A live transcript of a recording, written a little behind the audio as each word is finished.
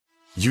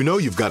You know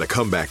you've got a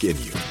comeback in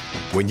you.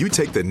 When you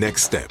take the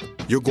next step,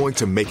 you're going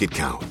to make it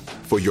count.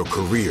 For your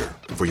career,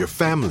 for your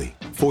family,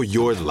 for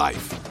your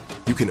life.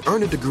 You can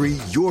earn a degree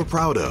you're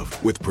proud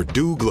of with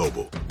Purdue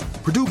Global.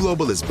 Purdue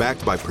Global is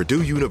backed by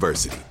Purdue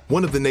University,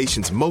 one of the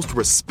nation's most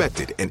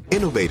respected and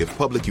innovative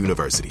public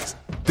universities.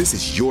 This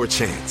is your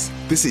chance.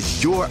 This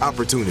is your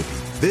opportunity.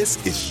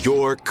 This is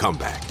your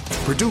comeback.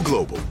 Purdue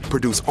Global,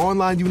 Purdue's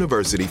online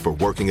university for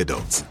working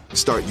adults.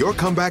 Start your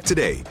comeback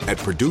today at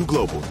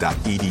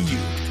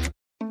purdueglobal.edu.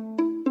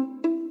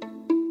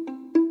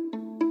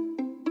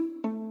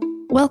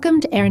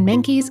 Welcome to Aaron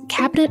Mahnke's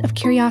Cabinet of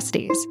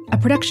Curiosities, a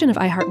production of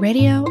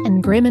iHeartRadio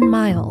and Grim and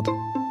Mild.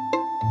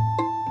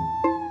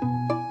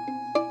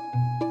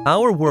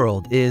 Our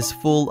world is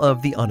full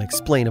of the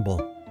unexplainable.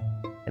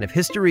 And if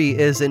history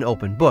is an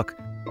open book,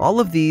 all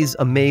of these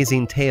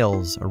amazing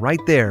tales are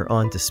right there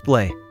on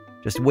display,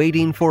 just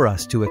waiting for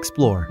us to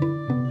explore.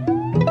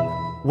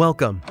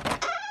 Welcome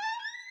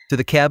to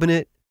the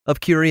Cabinet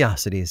of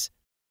Curiosities.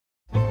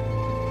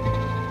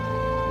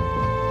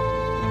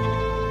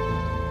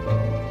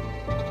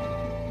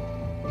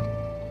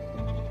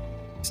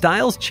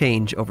 Styles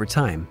change over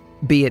time.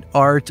 Be it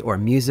art or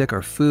music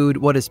or food,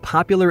 what is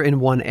popular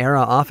in one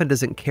era often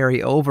doesn't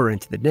carry over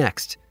into the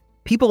next.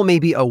 People may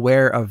be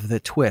aware of the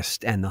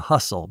twist and the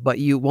hustle, but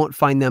you won't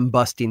find them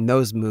busting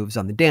those moves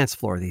on the dance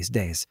floor these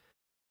days.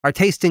 Our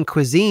taste in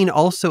cuisine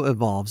also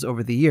evolves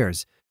over the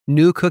years.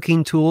 New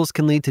cooking tools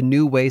can lead to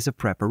new ways of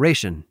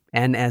preparation,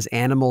 and as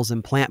animals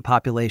and plant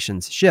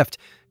populations shift,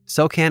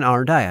 so can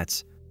our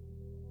diets.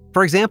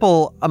 For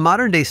example, a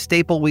modern-day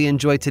staple we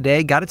enjoy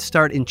today got its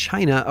start in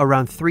China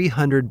around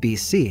 300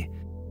 BC.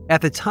 At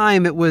the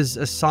time, it was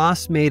a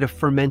sauce made of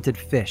fermented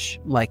fish,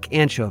 like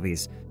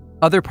anchovies.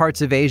 Other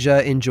parts of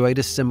Asia enjoyed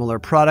a similar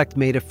product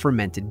made of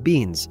fermented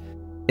beans.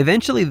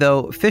 Eventually,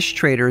 though, fish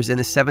traders in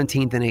the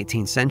 17th and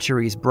 18th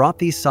centuries brought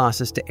these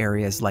sauces to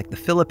areas like the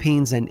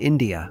Philippines and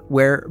India,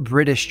 where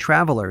British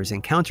travelers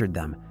encountered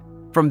them.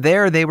 From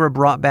there, they were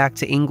brought back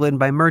to England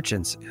by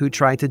merchants who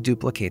tried to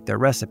duplicate their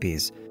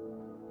recipes.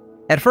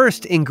 At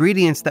first,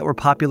 ingredients that were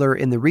popular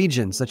in the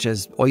region, such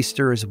as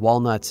oysters,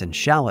 walnuts, and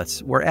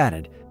shallots, were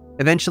added.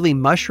 Eventually,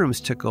 mushrooms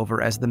took over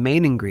as the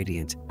main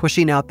ingredient,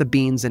 pushing out the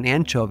beans and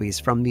anchovies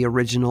from the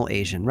original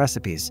Asian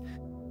recipes.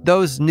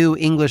 Those new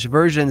English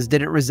versions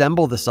didn't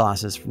resemble the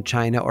sauces from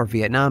China or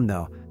Vietnam,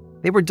 though.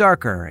 They were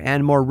darker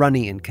and more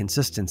runny in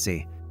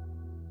consistency.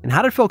 And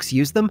how did folks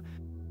use them?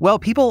 Well,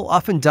 people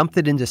often dumped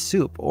it into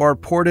soup or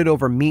poured it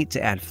over meat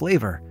to add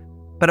flavor.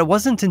 But it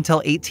wasn't until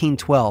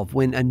 1812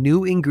 when a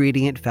new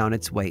ingredient found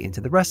its way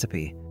into the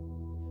recipe: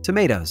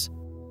 tomatoes.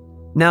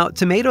 Now,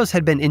 tomatoes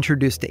had been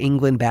introduced to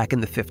England back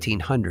in the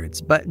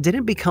 1500s, but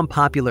didn't become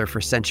popular for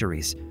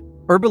centuries.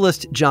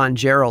 Herbalist John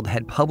Gerald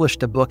had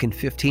published a book in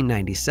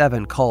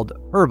 1597 called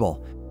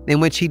Herbal, in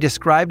which he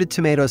described a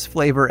tomato's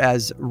flavor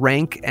as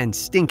rank and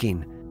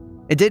stinking.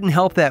 It didn't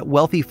help that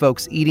wealthy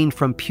folks eating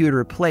from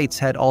pewter plates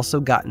had also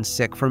gotten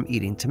sick from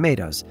eating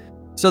tomatoes.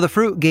 So the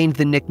fruit gained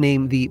the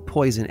nickname the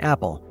poison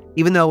apple,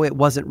 even though it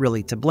wasn't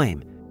really to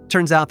blame.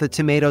 Turns out the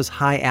tomato's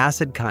high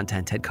acid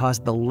content had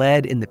caused the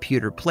lead in the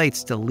pewter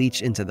plates to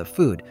leach into the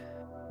food.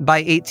 By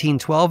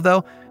 1812,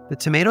 though, the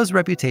tomato's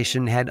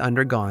reputation had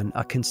undergone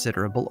a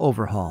considerable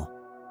overhaul.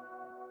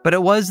 But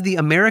it was the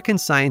American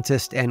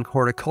scientist and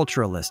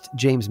horticulturalist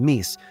James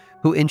Meese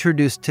who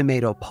introduced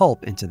tomato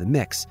pulp into the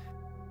mix.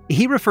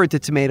 He referred to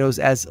tomatoes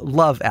as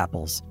love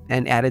apples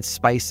and added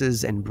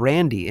spices and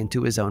brandy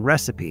into his own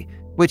recipe,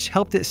 which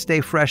helped it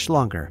stay fresh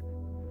longer.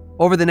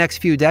 Over the next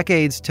few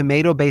decades,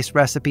 tomato-based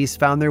recipes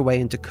found their way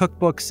into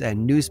cookbooks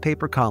and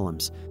newspaper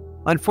columns.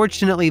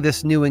 Unfortunately,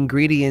 this new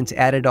ingredient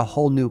added a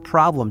whole new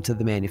problem to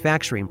the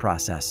manufacturing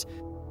process.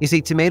 You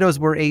see, tomatoes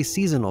were a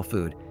seasonal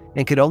food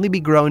and could only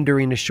be grown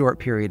during a short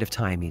period of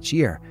time each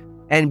year.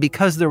 And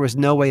because there was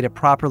no way to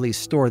properly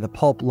store the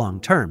pulp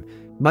long-term,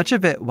 much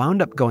of it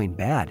wound up going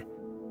bad.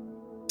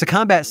 To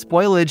combat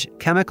spoilage,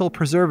 chemical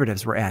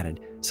preservatives were added,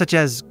 such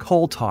as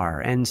coal tar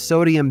and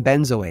sodium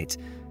benzoate.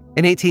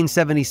 In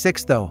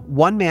 1876, though,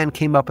 one man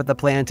came up with a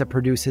plan to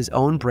produce his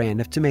own brand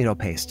of tomato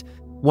paste,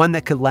 one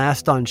that could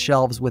last on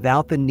shelves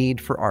without the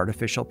need for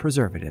artificial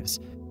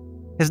preservatives.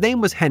 His name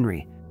was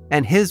Henry,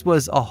 and his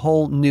was a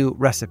whole new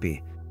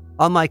recipe.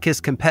 Unlike his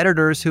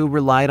competitors who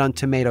relied on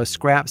tomato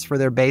scraps for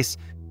their base,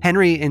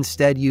 Henry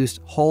instead used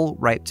whole,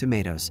 ripe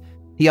tomatoes.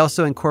 He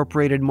also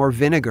incorporated more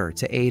vinegar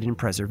to aid in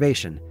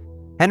preservation.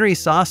 Henry's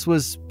sauce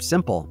was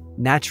simple,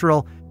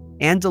 natural,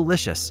 and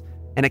delicious,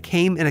 and it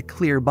came in a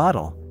clear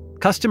bottle.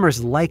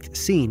 Customers liked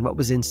seeing what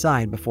was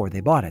inside before they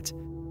bought it.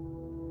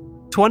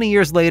 20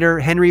 years later,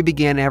 Henry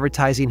began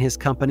advertising his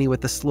company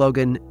with the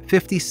slogan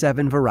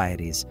 57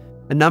 varieties,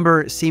 a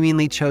number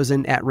seemingly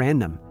chosen at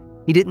random.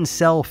 He didn't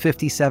sell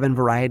 57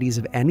 varieties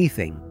of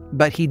anything,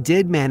 but he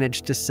did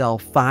manage to sell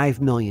 5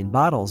 million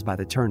bottles by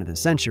the turn of the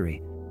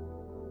century.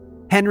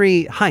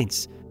 Henry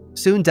Heinz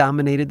soon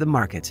dominated the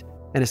market,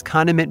 and his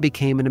condiment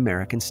became an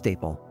American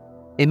staple.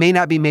 It may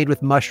not be made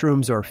with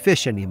mushrooms or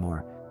fish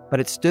anymore, but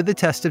it stood the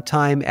test of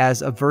time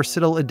as a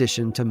versatile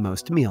addition to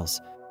most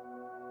meals.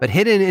 But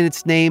hidden in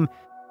its name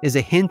is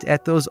a hint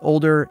at those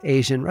older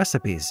Asian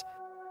recipes.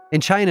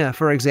 In China,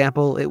 for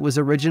example, it was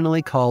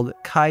originally called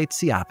kai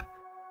ciap.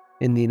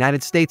 In the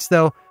United States,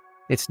 though,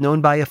 it's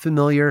known by a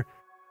familiar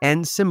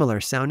and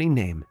similar sounding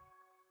name,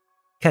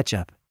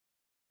 ketchup.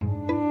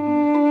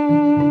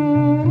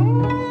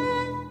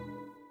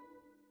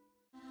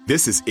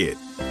 This is it.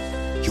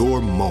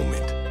 Your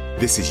moment.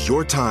 This is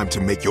your time to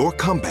make your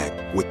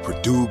comeback with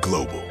Purdue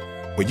Global.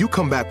 When you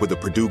come back with a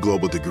Purdue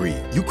Global degree,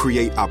 you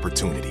create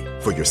opportunity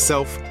for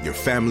yourself, your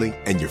family,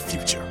 and your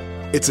future.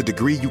 It's a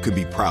degree you can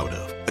be proud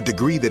of, a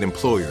degree that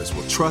employers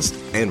will trust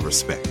and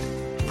respect.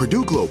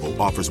 Purdue Global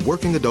offers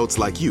working adults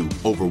like you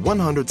over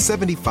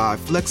 175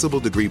 flexible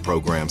degree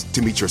programs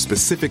to meet your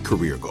specific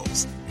career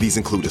goals. These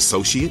include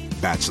associate,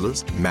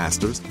 bachelor's,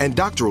 master's, and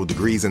doctoral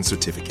degrees and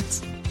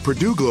certificates.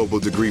 Purdue Global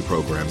degree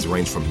programs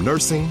range from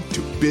nursing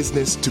to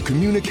business to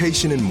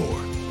communication and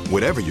more.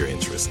 Whatever your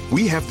interest,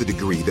 we have the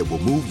degree that will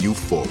move you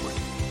forward.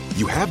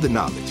 You have the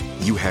knowledge,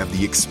 you have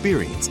the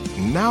experience.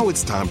 Now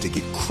it's time to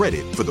get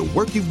credit for the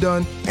work you've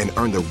done and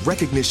earn the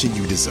recognition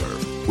you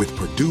deserve with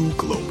Purdue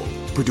Global,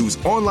 Purdue's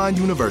online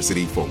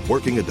university for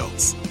working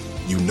adults.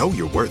 You know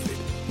you're worth it.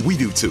 We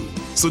do too.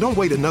 So don't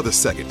wait another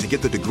second to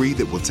get the degree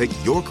that will take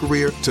your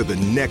career to the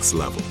next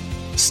level.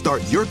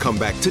 Start your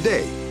comeback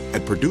today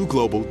at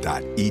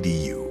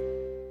purdueglobal.edu.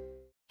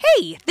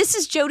 Hey, this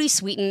is Jodie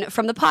Sweetin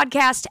from the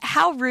podcast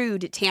How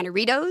Rude,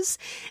 Tanneritos.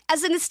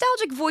 As a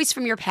nostalgic voice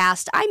from your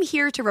past, I'm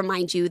here to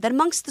remind you that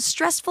amongst the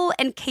stressful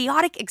and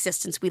chaotic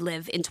existence we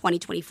live in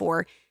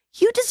 2024,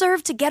 you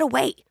deserve to get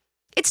away.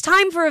 It's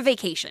time for a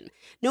vacation,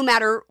 no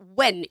matter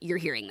when you're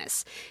hearing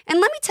this. And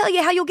let me tell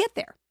you how you'll get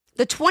there.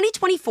 The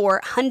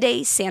 2024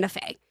 Hyundai Santa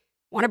Fe.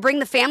 Want to bring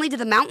the family to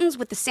the mountains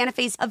with the Santa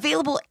Fe's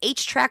available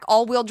H-Track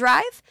all-wheel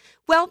drive?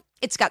 Well,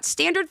 it's got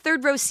standard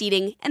third-row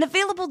seating and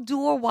available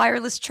dual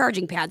wireless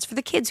charging pads for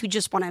the kids who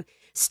just want to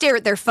stare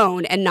at their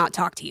phone and not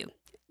talk to you.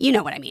 You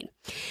know what I mean.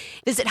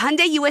 Visit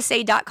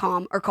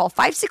HyundaiUSA.com or call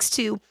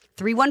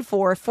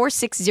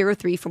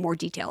 562-314-4603 for more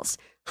details.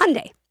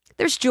 Hyundai,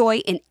 there's joy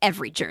in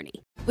every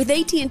journey. With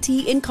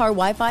AT&T in-car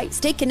Wi-Fi,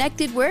 stay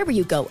connected wherever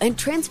you go and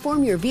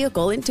transform your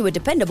vehicle into a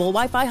dependable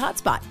Wi-Fi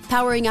hotspot.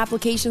 Powering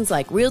applications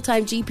like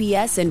real-time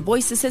GPS and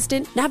voice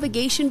assistant,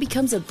 navigation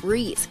becomes a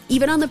breeze.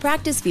 Even on the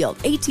practice field,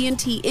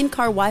 AT&T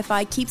in-car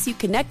Wi-Fi keeps you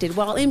connected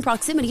while in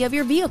proximity of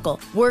your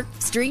vehicle. Work,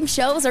 stream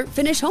shows, or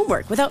finish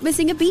homework without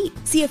missing a beat.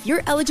 See if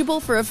you're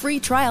eligible for a free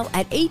trial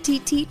at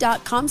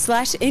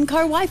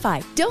att.com/in-car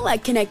Wi-Fi. Don't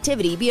let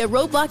connectivity be a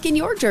roadblock in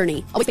your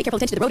journey. Always pay careful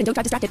attention to the road and don't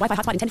drive distracted. Wi-Fi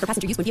hotspot intended for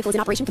passenger use when vehicle is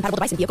in operation. Compatible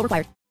device and vehicle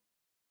required.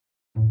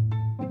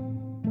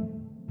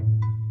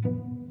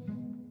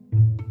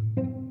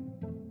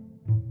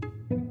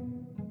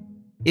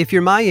 If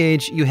you're my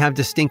age, you have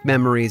distinct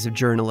memories of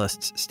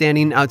journalists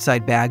standing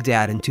outside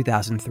Baghdad in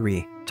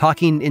 2003,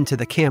 talking into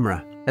the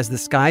camera as the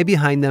sky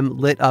behind them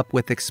lit up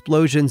with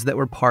explosions that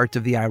were part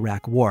of the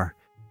Iraq War.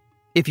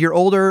 If you're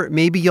older,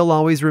 maybe you'll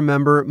always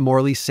remember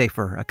Morley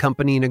Safer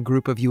accompanying a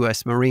group of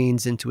U.S.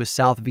 Marines into a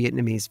South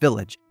Vietnamese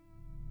village.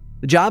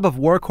 The job of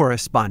war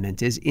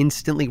correspondent is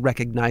instantly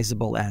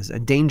recognizable as a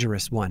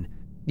dangerous one,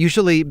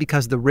 usually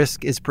because the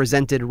risk is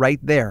presented right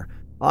there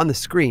on the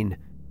screen.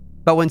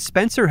 But when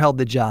Spencer held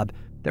the job,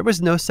 there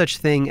was no such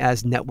thing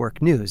as network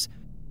news,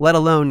 let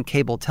alone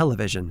cable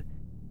television.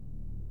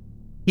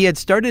 He had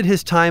started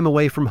his time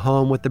away from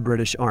home with the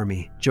British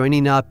Army,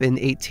 joining up in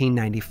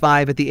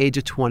 1895 at the age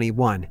of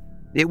 21.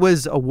 It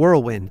was a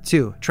whirlwind,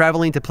 too,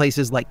 traveling to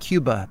places like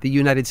Cuba, the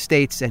United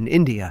States, and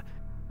India.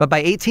 But by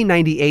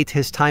 1898,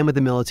 his time with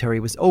the military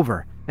was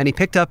over, and he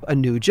picked up a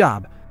new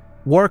job,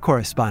 war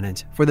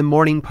correspondent for the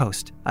Morning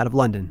Post out of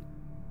London.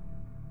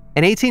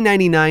 In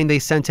 1899, they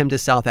sent him to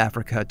South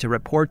Africa to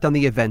report on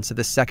the events of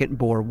the Second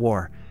Boer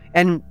War.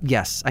 And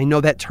yes, I know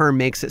that term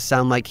makes it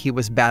sound like he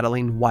was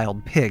battling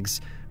wild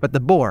pigs, but the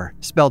Boer,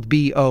 spelled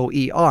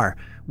B-O-E-R,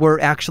 were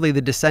actually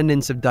the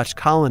descendants of Dutch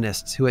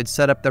colonists who had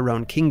set up their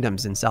own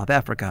kingdoms in South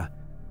Africa.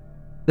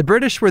 The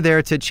British were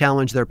there to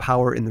challenge their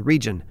power in the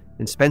region,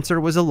 and Spencer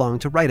was along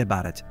to write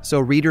about it, so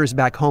readers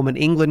back home in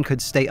England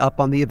could stay up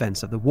on the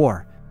events of the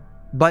war.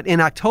 But in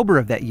October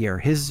of that year,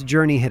 his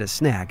journey hit a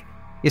snag.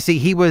 You see,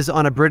 he was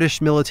on a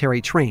British military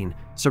train,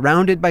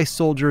 surrounded by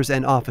soldiers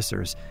and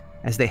officers,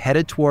 as they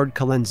headed toward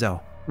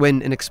Colenso,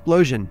 when an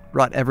explosion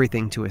brought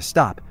everything to a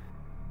stop.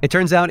 It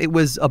turns out it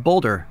was a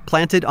boulder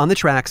planted on the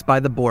tracks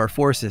by the Boer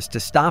forces to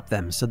stop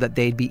them so that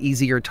they'd be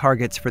easier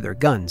targets for their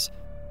guns.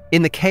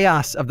 In the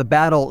chaos of the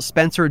battle,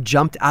 Spencer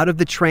jumped out of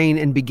the train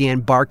and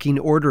began barking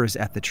orders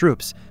at the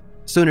troops.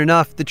 Soon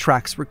enough, the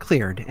tracks were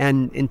cleared,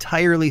 and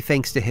entirely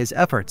thanks to his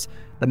efforts,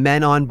 the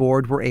men on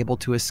board were able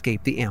to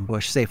escape the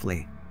ambush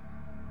safely.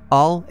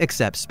 All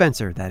except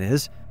Spencer, that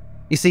is.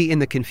 You see, in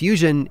the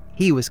confusion,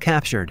 he was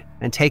captured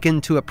and taken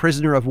to a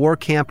prisoner of war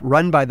camp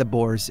run by the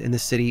Boers in the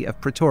city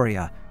of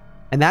Pretoria.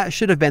 And that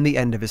should have been the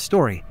end of his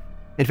story.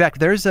 In fact,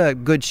 there's a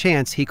good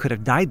chance he could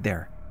have died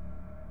there.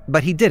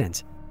 But he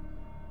didn't.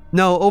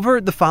 No, over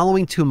the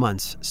following 2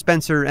 months,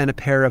 Spencer and a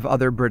pair of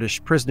other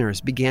British prisoners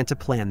began to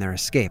plan their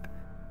escape.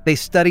 They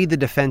studied the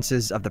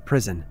defenses of the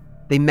prison.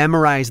 They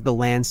memorized the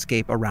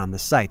landscape around the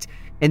site,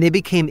 and they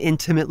became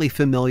intimately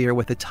familiar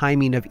with the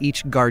timing of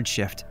each guard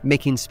shift,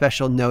 making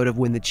special note of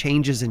when the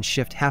changes in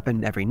shift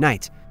happened every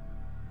night.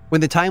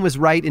 When the time was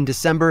right in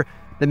December,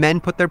 the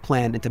men put their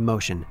plan into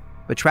motion.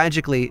 But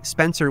tragically,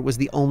 Spencer was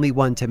the only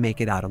one to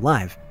make it out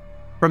alive.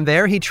 From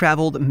there, he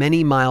traveled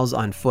many miles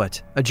on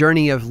foot, a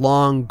journey of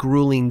long,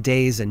 grueling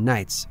days and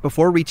nights,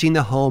 before reaching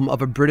the home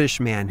of a British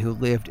man who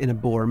lived in a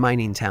Boer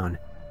mining town.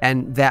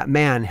 And that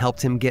man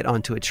helped him get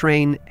onto a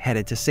train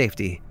headed to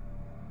safety.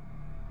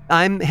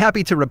 I'm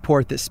happy to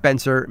report that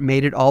Spencer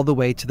made it all the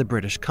way to the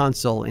British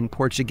consul in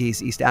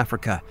Portuguese East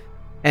Africa,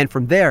 and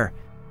from there,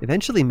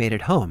 eventually made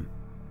it home.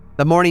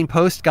 The Morning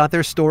Post got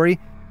their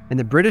story, and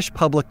the British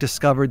public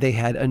discovered they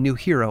had a new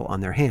hero on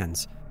their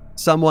hands,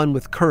 someone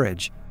with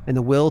courage and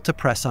the will to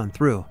press on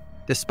through,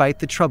 despite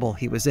the trouble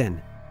he was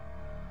in.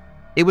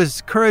 It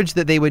was courage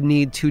that they would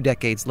need 2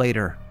 decades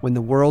later, when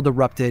the world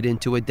erupted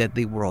into a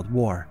deadly world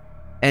war,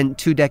 and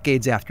 2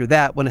 decades after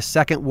that when a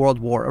second world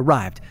war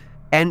arrived.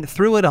 And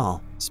through it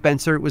all,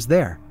 Spencer was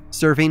there,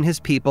 serving his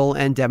people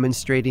and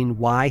demonstrating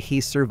why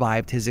he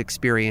survived his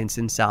experience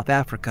in South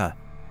Africa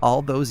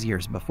all those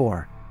years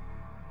before.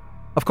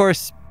 Of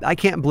course, I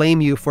can't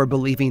blame you for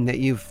believing that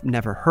you've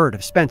never heard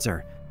of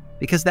Spencer,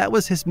 because that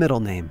was his middle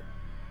name.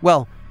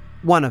 Well,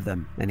 one of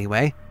them,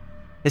 anyway.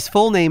 His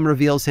full name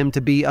reveals him to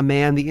be a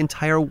man the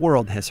entire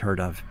world has heard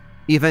of,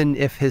 even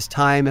if his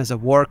time as a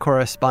war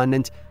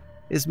correspondent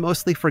is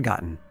mostly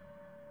forgotten.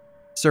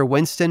 Sir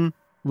Winston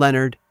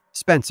Leonard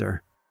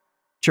Spencer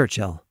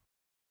Churchill.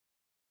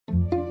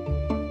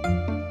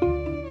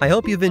 I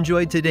hope you've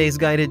enjoyed today's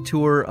guided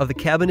tour of the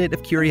Cabinet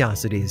of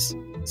Curiosities.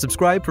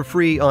 Subscribe for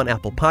free on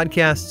Apple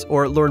Podcasts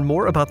or learn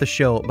more about the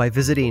show by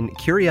visiting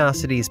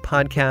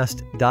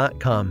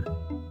curiositiespodcast.com.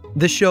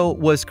 This show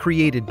was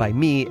created by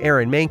me,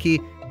 Aaron Mahnke,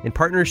 in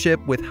partnership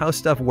with How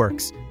Stuff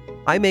Works.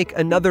 I make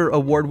another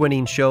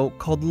award-winning show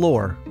called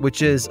Lore,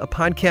 which is a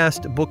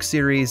podcast, book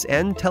series,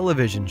 and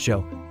television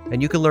show,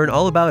 and you can learn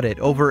all about it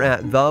over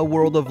at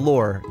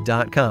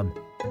theworldoflore.com.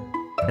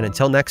 And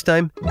until next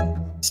time,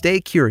 stay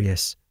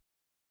curious.